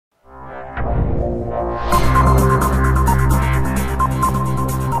Hi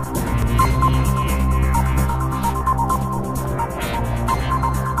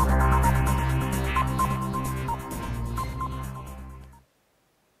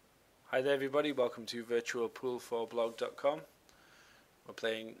there everybody, welcome to virtualpool4blog.com. We're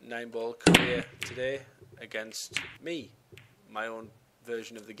playing 9-ball career today against me, my own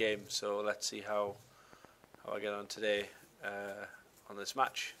version of the game. So let's see how I get on today on this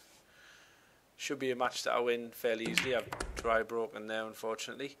match. Should be a match that I win fairly easily. I've dry broken there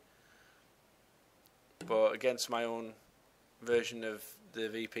unfortunately. But against my own version of the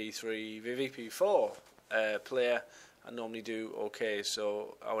VP4 player, I normally do okay,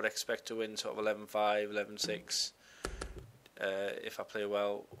 so I would expect to win sort of 11-5, 11-6 if I play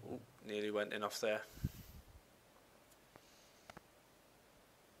well. Ooh, nearly went in off there.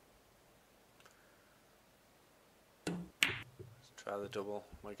 Let's try the double,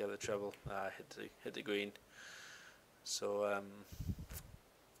 might get the treble. Hit the green. So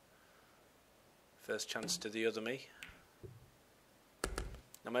first chance to the other me.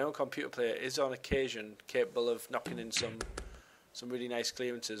 Now my own computer player is on occasion capable of knocking in some really nice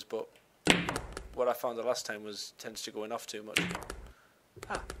clearances, but what I found the last time was tends to go in off too much.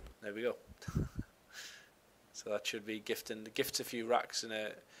 Ah, there we go. So that should be gifting. Gifts a few racks, and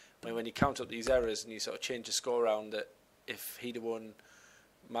when you count up these errors and you sort of change the score around, that if he'd have won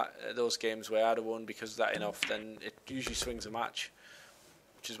those games where I'd have won because of that in off, then it usually swings a match,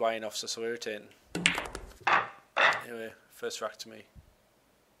 which is why in offs are so irritating. Anyway, first rack to me.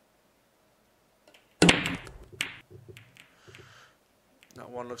 That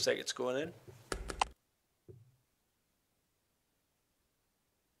one looks like it's going in.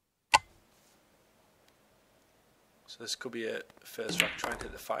 So this could be a first rack trying to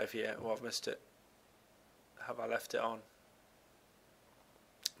hit the 5 here. Oh, I've missed it. Have I left it on?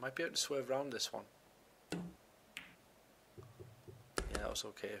 Might be able to swerve around this one. Yeah, that was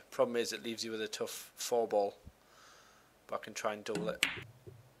okay. Problem is it leaves you with a tough 4-ball. But I can try and double it.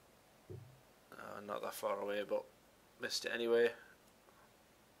 Not that far away, but missed it anyway.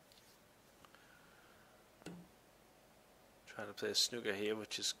 Trying to play a snooker here,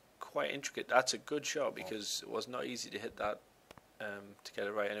 which is quite intricate. That's a good shot because it was not easy to hit that to get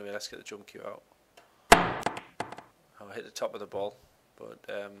it right. Anyway, let's get the jump cue out. I hit the top of the ball, but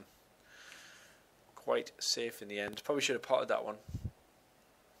quite safe in the end. Probably should have potted that one.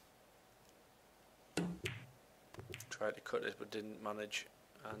 Tried to cut it but didn't manage,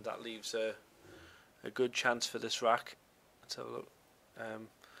 and that leaves a good chance for this rack. Let's have a look.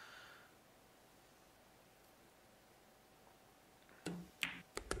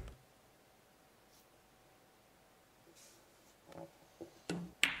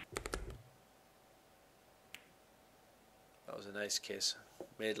 That was a nice kiss.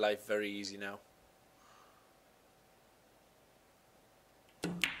 Made life very easy now.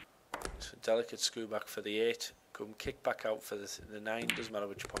 So delicate screw back for the 8. Come kick back out for the 9. Doesn't matter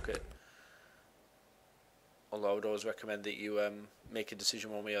which pocket. Although I would always recommend that you make a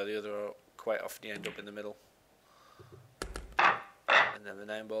decision one way or the other, or quite often you end up in the middle. And then the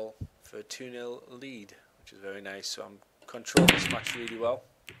 9-ball for a 2-0 lead, which is very nice. So I'm controlling this match really well.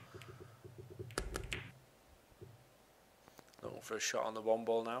 Looking for a shot on the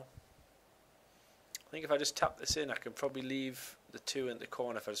 1-ball now. I think if I just tap this in, I can probably leave the 2 in the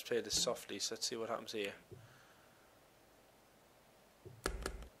corner if I just play this softly. So let's see what happens here.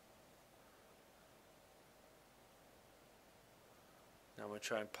 Now I'm going to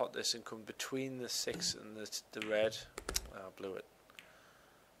try and pot this and come between the 6 and the red. Oh, I blew it.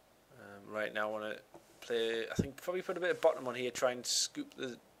 Right now I want to play, I think probably put a bit of bottom on here, try and scoop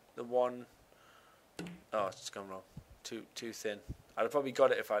the 1. Oh, it's gone wrong. Too thin. I'd have probably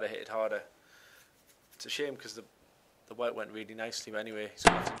got it if I'd have hit it harder. It's a shame because the white went really nicely, but anyway, he's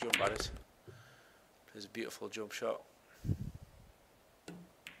going to have to jump at it. Plays a beautiful jump shot.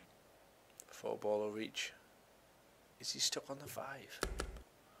 4-ball will reach. Is he stuck on the 5?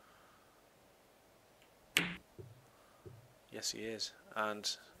 Yes, he is.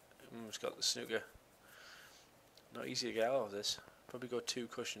 And he's got the snooker. Not easy to get out of this. Probably got 2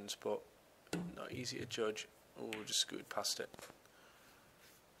 cushions, but not easy to judge. Oh, just scooted past it.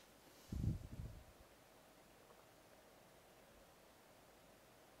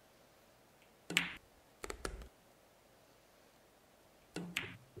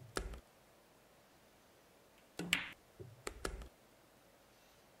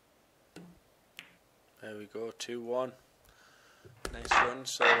 There we go, 2-1. Nice run.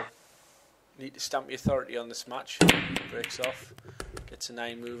 So need to stamp your authority on this match. Breaks off, gets a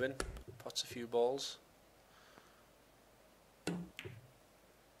 9 moving, pots a few balls.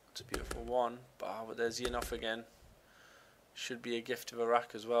 It's a beautiful one, but there's the enough again. Should be a gift of a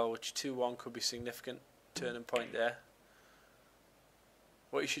rack as well, which 2-1 could be significant. Turning point there.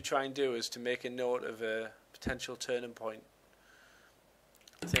 What you should try and do is to make a note of a potential turning point.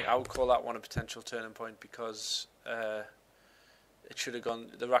 I think I would call that one a potential turning point because it should have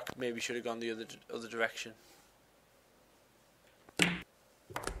gone. The rack maybe should have gone the other direction.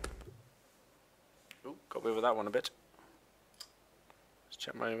 Ooh, got away with that one a bit. Let's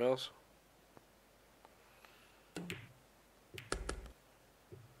check my emails.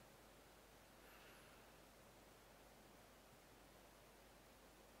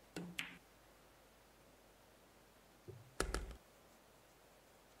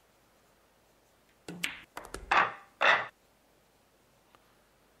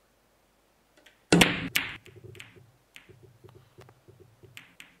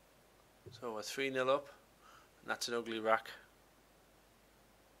 So we're 3-0 up, and that's an ugly rack.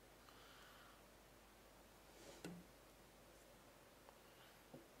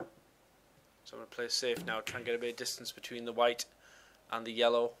 So I'm going to play safe now, try and get a bit of distance between the white and the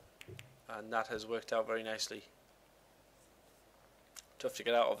yellow, and that has worked out very nicely. Tough to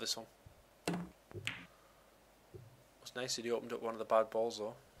get out of this one. It's nice that he opened up one of the bad balls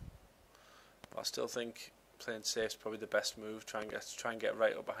though. But I still think playing safe is probably the best move. Try and get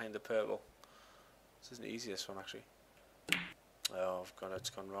right up behind the purple. This isn't the easiest one actually. Oh, it's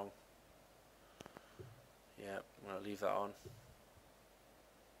gone wrong. Yeah, I'm gonna leave that on.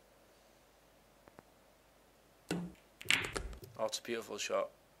 Oh, it's a beautiful shot.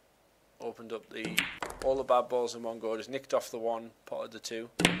 Opened up all the bad balls in one go. Just nicked off the one, potted the two.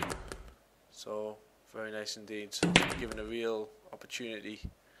 So very nice indeed. So given a real opportunity.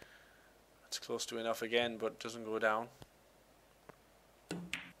 It's close to enough again, but doesn't go down.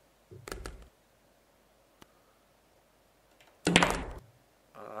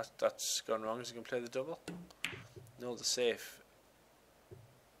 That's gone wrong. Is he going to play the double? No, the safe.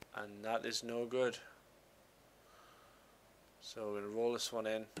 And that is no good. So we're going to roll this one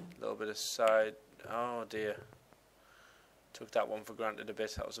in. A little bit of side. Oh dear. Took that one for granted a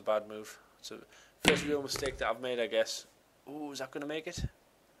bit. That was a bad move. It's a first real mistake that I've made, I guess. Ooh, is that going to make it?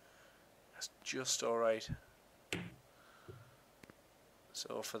 That's just alright.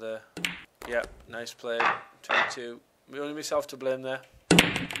 So for the... Yeah, nice play. 22. Only myself to blame there.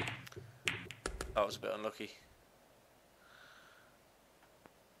 That was a bit unlucky.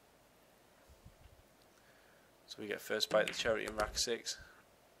 So we get first bite of the cherry in rack 6.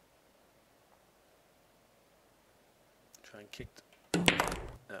 Try and kick.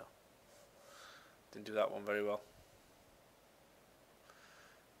 No. Didn't do that one very well.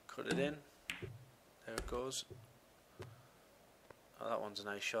 Cut it in. There it goes. Oh, that one's a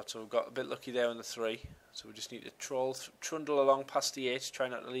nice shot. So we've got a bit lucky there on the 3. So we just need to trundle along past the 8. Try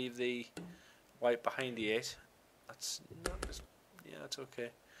not to leave the white behind the 8. That's not as, yeah, that's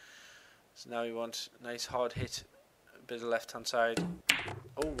okay. So now we want a nice hard hit, a bit of left hand side.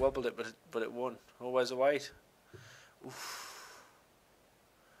 Oh, wobbled it, but it won. Oh, where's the white? Oof.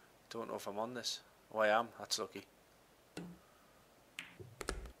 Don't know if I'm on this. Oh, I am. That's lucky.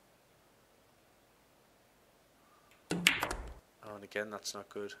 Oh, and again, that's not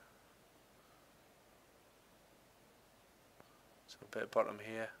good. So a bit of bottom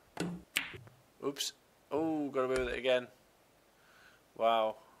here. Oops. Oh, got away with it again.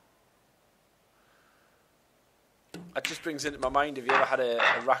 Wow. That just brings into my mind, have you ever had a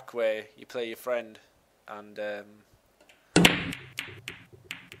rack where you play your friend and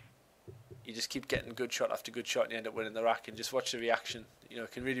you just keep getting good shot after good shot and you end up winning the rack, and just watch the reaction. You know,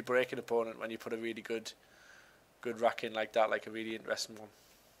 it can really break an opponent when you put a really good rack in like that, like a really interesting one.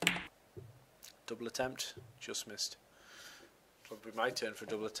 Double attempt, just missed. Probably my turn for a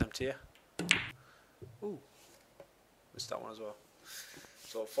double attempt here. Ooh, missed that one as well.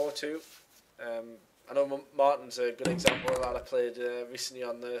 So 4-2. I know Martin's a good example of that. I played recently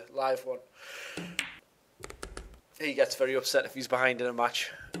on the live one. He gets very upset if he's behind in a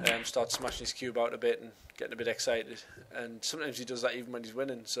match, starts smashing his cube out a bit and getting a bit excited. And sometimes he does that even when he's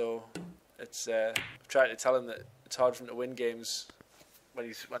winning. So it's I've tried to tell him that it's hard for him to win games when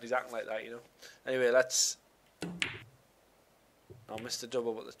he's acting like that, you know. Anyway, let's. I missed the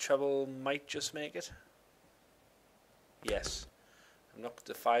double, but the treble might just make it. Yes. I've knocked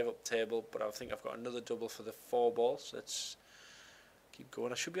the 5 up table, but I think I've got another double for the 4 ball, so let's keep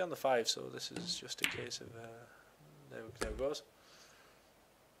going. I should be on the 5, so this is just a case of there it goes.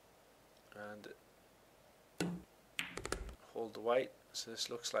 And hold the white, so this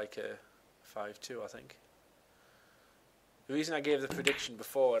looks like a 5-2, I think. The reason I gave the prediction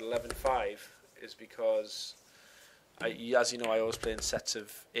before at 11-5 is because as you know, I always play in sets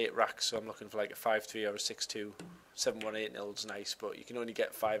of 8 racks, so I'm looking for like a 5-3 or a 6-2. 7-1, 8-0 is nice, but you can only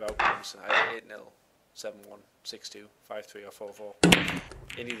get 5 outcomes, either 8-0, 7-1, 6-2, 5-3 or 4-4.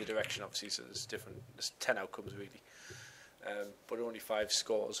 In either direction, obviously, so there's 10 outcomes really, but only 5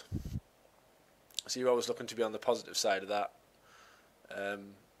 scores. So you're always looking to be on the positive side of that.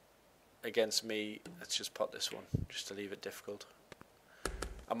 Against me, let's just pot this one, just to leave it difficult.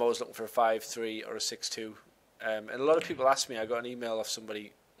 I'm always looking for a 5-3 or a 6-2. And a lot of people ask me, I got an email off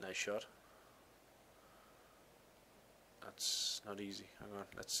somebody, nice shot. That's not easy. Hang on,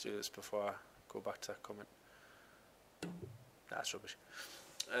 let's do this before I go back to that comment. That's rubbish.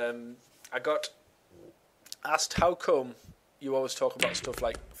 I got asked, how come you always talk about stuff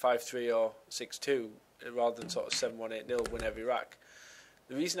like 5-3 or 6-2 rather than sort of 7-1, 8-0 win every rack?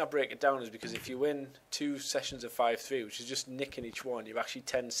 The reason I break it down is because if you win 2 sessions of 5-3, which is just nicking each one, you're actually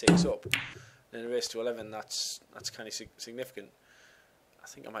 10-6 up. And in a race to 11, that's kind of significant. I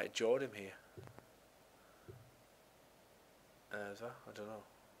think I might have jawed him here. Is that? I don't know.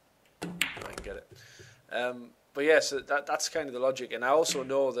 I can get it. But yeah, so that's kind of the logic. And I also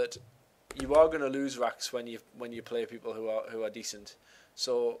know that you are going to lose racks when you play people who are decent.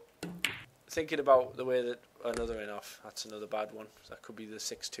 So thinking about the way that another in off, that's another bad one. So that could be the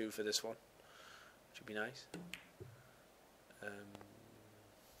 6-2 for this one, which would be nice.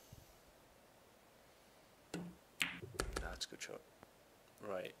 That's a good shot.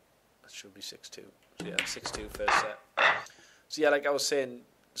 Right, that should be 6-2. So yeah, 6-2 first set. So yeah, like I was saying,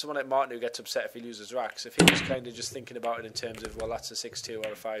 someone like Martin who gets upset if he loses racks, if he was kind of just thinking about it in terms of, well, that's a 6-2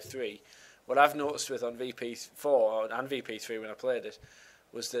 or a 5-3, what I've noticed with on VP4 and VP3 when I played it,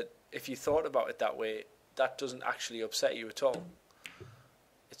 was that if you thought about it that way, that doesn't actually upset you at all.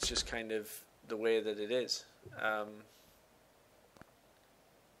 It's just kind of the way that it is.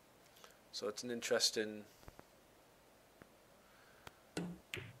 So it's an interesting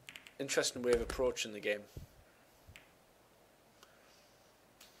way of approaching the game.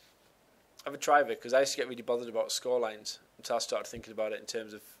 I have a try of it because I used to get really bothered about score lines until I started thinking about it in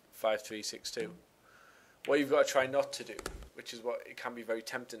terms of 5-3, 6-2. What you've got to try not to do, which is what it can be very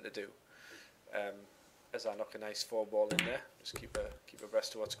tempting to do, as I knock a nice 4 ball in there, just keep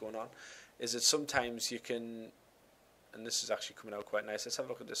abreast of what's going on, is that sometimes you can, and this is actually coming out quite nice. Let's have a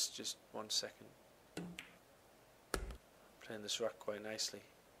look at this just 1 second. Playing this rack quite nicely.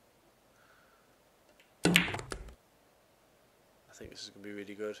 I think this is going to be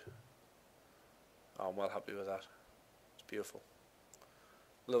really good. Oh, I'm well happy with that. It's beautiful.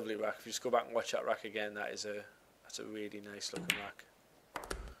 Lovely rack. If you just go back and watch that rack again, that's a really nice looking rack.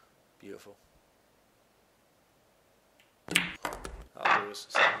 Beautiful. That'll do us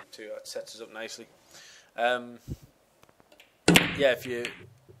 7-2. That sets us up nicely. Yeah, if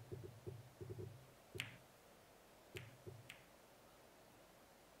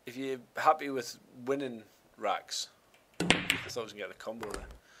you're happy with winning racks, I thought I was going to get the combo there.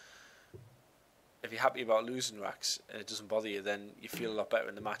 If you're happy about losing racks and it doesn't bother you, then you feel a lot better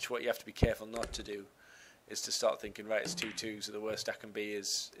in the match. What you have to be careful not to do is to start thinking, right, it's 2-2, so the worst I can be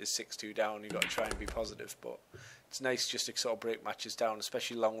is 6-2 down. You've got to try and be positive. But it's nice just to sort of break matches down,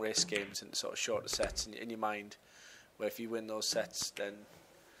 especially long race games and sort of shorter sets in your mind, where if you win those sets, then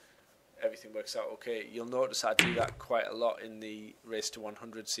everything works out okay. You'll notice I do that quite a lot in the Race to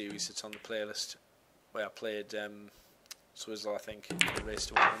 100 series. It's on the playlist where I played Swizzle, I think, in the Race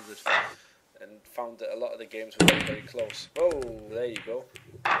to 100. And found that a lot of the games were very, very close. Oh, there you go.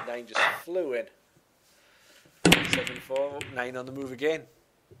 9 just flew in. 7-4, 9 on the move again.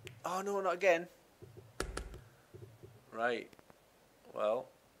 Oh no, not again. Right. Well.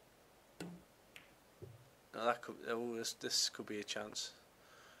 No, that could. Oh, this could be a chance.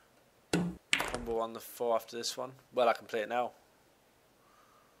 Combo on the 4 after this one. Well, I can play it now.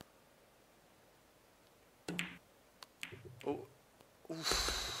 Oh.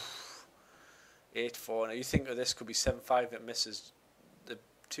 Oof. 8-4. Now you think of this could be 7-5. It misses. The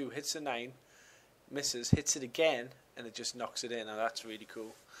 2 hits a 9, misses, hits it again, and it just knocks it in. Now that's really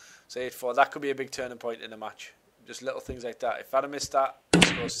cool. So 8-4. That could be a big turning point in a match. Just little things like that. If I'd have missed that, it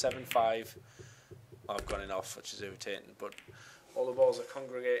scores 7-5. I've gone in off, which is irritating. But all the balls are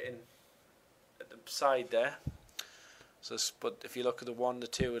congregating at the side there. So, but if you look at the 1, the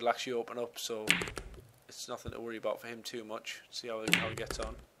 2, it'll actually open up. So it's nothing to worry about for him too much. See how he gets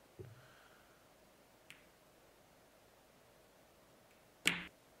on.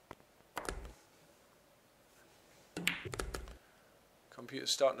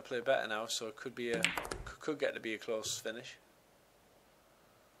 Computer's starting to play better now, so it could get to be a close finish.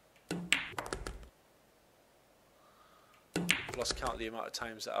 I've lost count of the amount of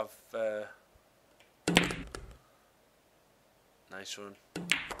times that I've Nice run. There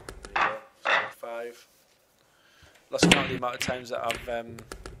you go. 5. Lost count of the amount of times that I've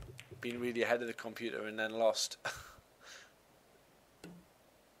been really ahead of the computer and then lost.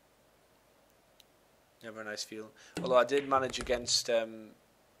 Never a nice feeling. Although I did manage against, I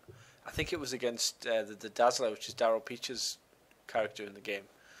think it was against the Dazzler, which is Daryl Peach's character in the game.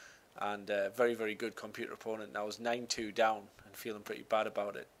 And very, very good computer opponent. And I was 9-2 down and feeling pretty bad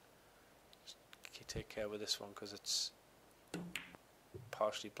about it. Just take care with this one because it's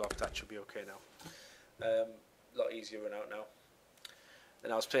partially blocked. That should be okay now. A lot easier run out now.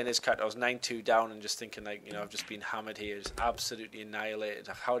 And I was playing his character. I was 9-2 down and just thinking, like, you know, I've just been hammered here. Just absolutely annihilated.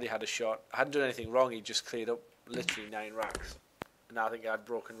 I hardly had a shot. I hadn't done anything wrong. He just cleared up literally 9 racks. And I think I had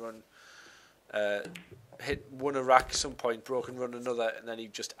broken run. Hit one a rack at some point, broken run another, and then he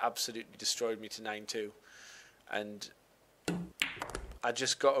just absolutely destroyed me to 9-2. And I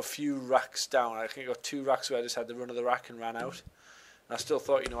just got a few racks down. I think I got 2 racks where I just had the run of the rack and ran out. And I still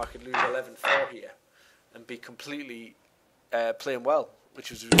thought, you know, I could lose 11-4 here and be completely playing well, which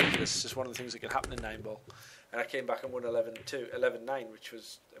was ridiculous. It's just one of the things that can happen in 9 ball. And I came back and won 11-9, which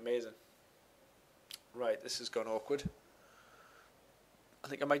was amazing. Right, this has gone awkward. I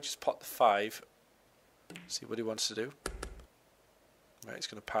think I might just pot the 5. See what he wants to do. Right, he's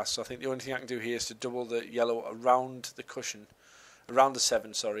going to pass. So I think the only thing I can do here is to double the yellow around the cushion, around the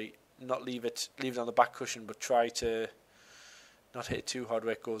 7. Sorry, not leave it on the back cushion, but try to not hit it too hard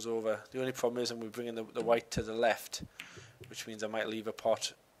where it goes over. The only problem is, I'm bringing the white to the left, which means I might leave a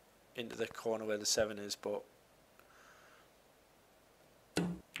pot into the corner where the 7 is. But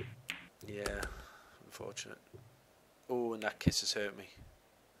yeah, unfortunate. Oh, and that kiss has hurt me.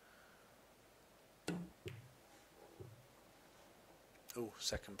 Oh,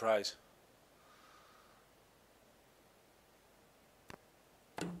 second prize.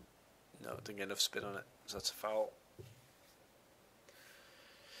 No, didn't get enough spin on it, so that's a foul.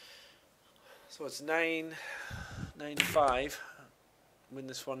 So it's 9-5. Win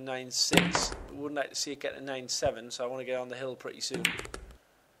this one 9-6. Wouldn't like to see it get to 9-7, so I want to get on the hill pretty soon.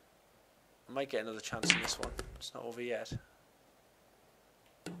 I might get another chance in this one. It's not over yet.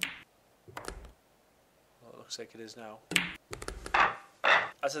 Well, it looks like it is now.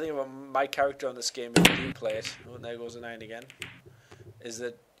 That's the thing about my character on this game, if you do play it, oh, there goes a 9 again, is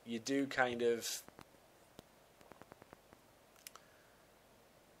that you do kind of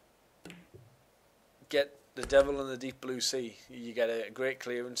get the devil in the deep blue sea. You get a great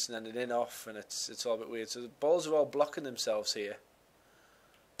clearance and then an in-off, and it's all a bit weird. So the balls are all blocking themselves here.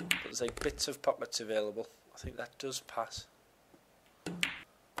 But there's like bits of pockets available. I think that does pass.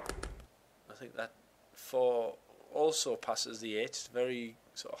 I think that 4 also passes the 8. Very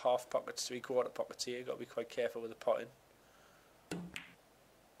sort of half pockets, 3/4 pockets here. Got to be quite careful with the potting.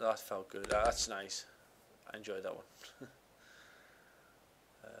 That felt good. That's nice. I enjoyed that one.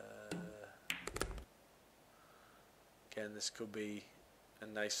 Again, this could be a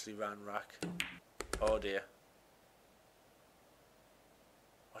nicely ran rack. Oh dear.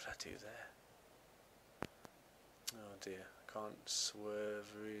 What did I do there? Oh dear. I can't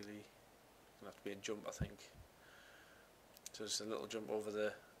swerve really. Gonna have to be a jump, I think. So just a little jump over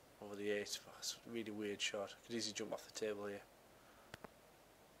the 8. That's a really weird shot. I could easily jump off the table here.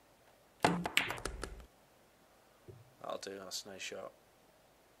 That'll do. That's a nice shot.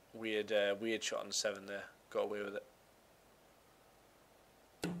 Weird shot on the 7 there. Got away with it.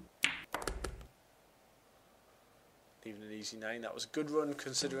 Leaving an easy 9. That was a good run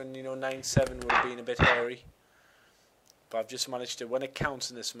considering, you know, 9-7 would have been a bit hairy. But I've just managed to, when it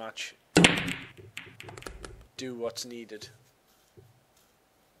counts in this match, do what's needed.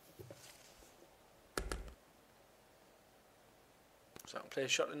 So I can play a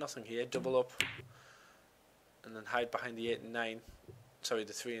shot to nothing here, double up, and then hide behind the 8 and 9. Sorry,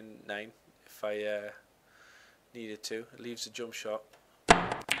 the 3 and 9 if I needed to. It leaves a jump shot.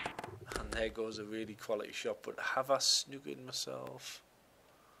 And there goes a really quality shot, but have I snookered myself?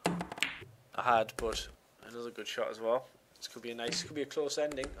 I had, but another good shot as well. This could be a nice, could be a close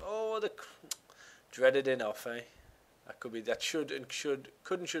ending. Oh, the dreaded in-off, eh? That could be, that could and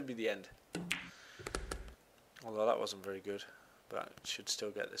should be the end. Although that wasn't very good, but I should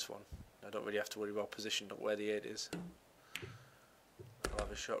still get this one. I don't really have to worry about position, not where the 8 is. I'll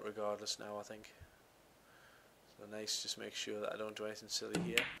have a shot regardless now, I think. So nice, just make sure that I don't do anything silly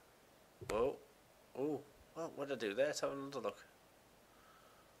here. Whoa. Oh, well, what did I do there? Let's have another look.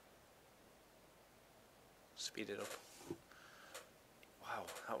 Speed it up. Wow,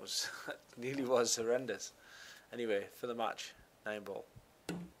 that nearly was horrendous. Anyway, for the match, 9 ball.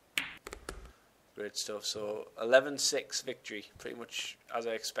 Great stuff. So 11-6 victory, pretty much as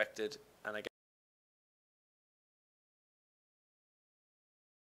I expected.